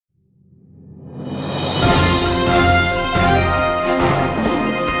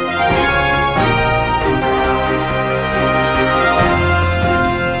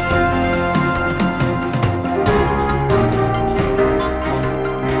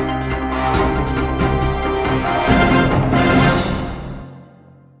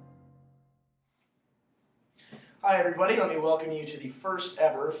Hi everybody, let me welcome you to the first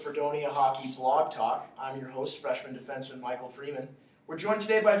ever Fredonia Hockey Blog Talk. I'm your host, freshman defenseman Michael Freeman. We're joined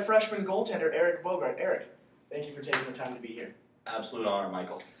today by freshman goaltender Eric Bogart. Eric, thank you for taking the time to be here. Absolute honor,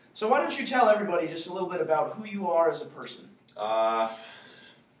 Michael. So why don't you tell everybody just a little bit about who you are as a person? Who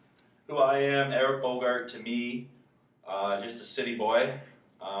I am, Eric Bogart, to me, just a city boy.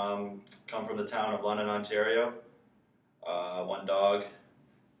 Come from the town of London, Ontario. One dog,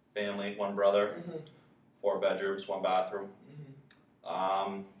 family, one brother. 4 bedrooms, 1 bathroom.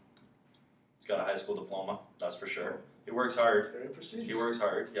 He's got a high school diploma, that's for sure. He works hard. Very prestigious. He works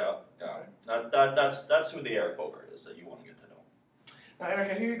hard, yeah. Okay. That's who the Eric Bogart is that you want to get to know. Now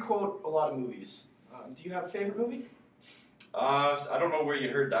Eric, I hear you quote a lot of movies. Do you have a favorite movie? I don't know where you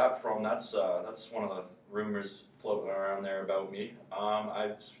heard that from. That's one of the rumors floating around there about me.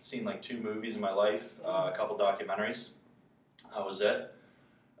 I've seen like 2 movies in my life, a couple documentaries. That was it.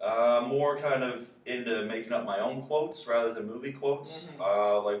 More kind of into making up my own quotes rather than movie quotes.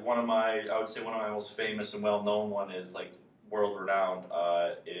 Like I would say one of my most famous and well-known one is like world-renowned,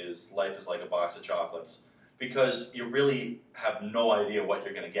 is "Life is like a box of chocolates," because you really have no idea what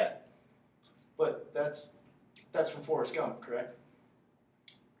you're gonna get. But that's from Forrest Gump, correct?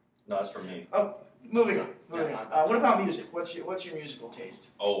 No, that's for me. Oh, moving on. What about music? What's your musical taste?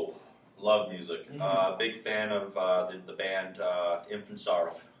 Oh, love music. Big fan of the band Infant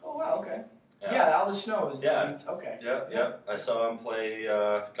Sorrow. Oh wow, okay. Yeah, Aldous Snow is okay. Yeah. I saw him play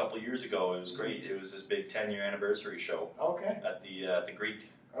a couple of years ago. It was great. It was his big 10-year anniversary show. Okay. At the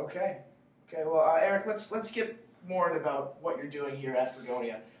Greek. Okay. Well, Eric, let's get more into about what you're doing here at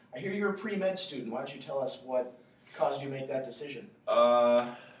Fredonia. I hear you're a pre-med student. Why don't you tell us what caused you to make that decision?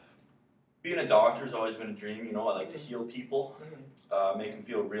 Being a doctor has always been a dream. You know, I like to heal people, make them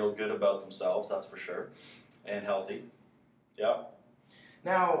feel real good about themselves. That's for sure, and healthy. Yeah.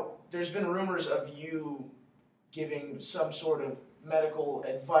 Now, there's been rumors of you giving some sort of medical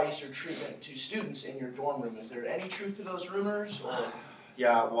advice or treatment to students in your dorm room. Is there any truth to those rumors? Or?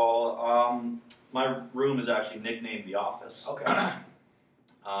 Yeah, well, my room is actually nicknamed The Office. Okay.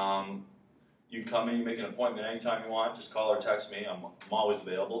 You can come in, you make an appointment anytime you want, just call or text me. I'm always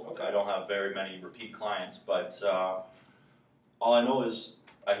available. Okay. I don't have very many repeat clients, but all I know is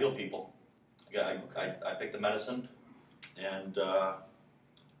I heal people. I pick the medicine, and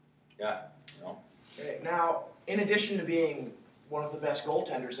yeah, you know. Okay. Now, in addition to being one of the best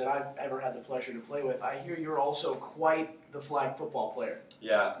goaltenders that I've ever had the pleasure to play with, I hear you're also quite the flag football player.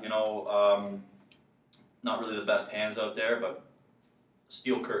 Yeah, you know, not really the best hands out there, but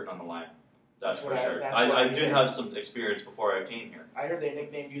steel curtain on the line. That's for sure. I did have some experience before I came here. I heard they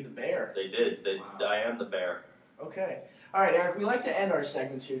nicknamed you the Bear. They did. Wow. I am the Bear. Okay. All right, Eric, we like to end our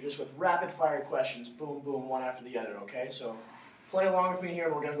segments here just with rapid-fire questions, boom, boom, one after the other, okay? So play along with me here,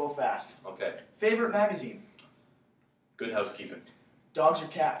 and we're going to go fast. Okay. Favorite magazine? Good Housekeeping. Dogs or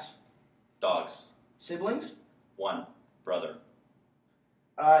cats? Dogs. Siblings? 1 brother.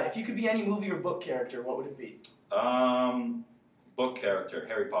 If you could be any movie or book character, what would it be? Book character,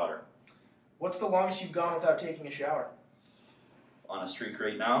 Harry Potter. What's the longest you've gone without taking a shower? On a streak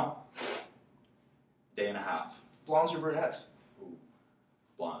right now, 1.5 days. Blondes or brunettes? Ooh,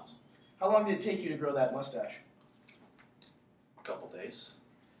 blondes. How long did it take you to grow that mustache? A couple days.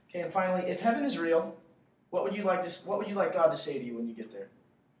 Okay, and finally, if heaven is real, what would you like God to say to you when you get there?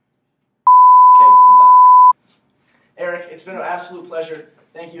 Kegs in the back. Eric, it's been an absolute pleasure.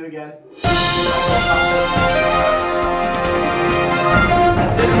 Thank you again.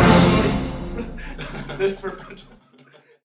 That's it for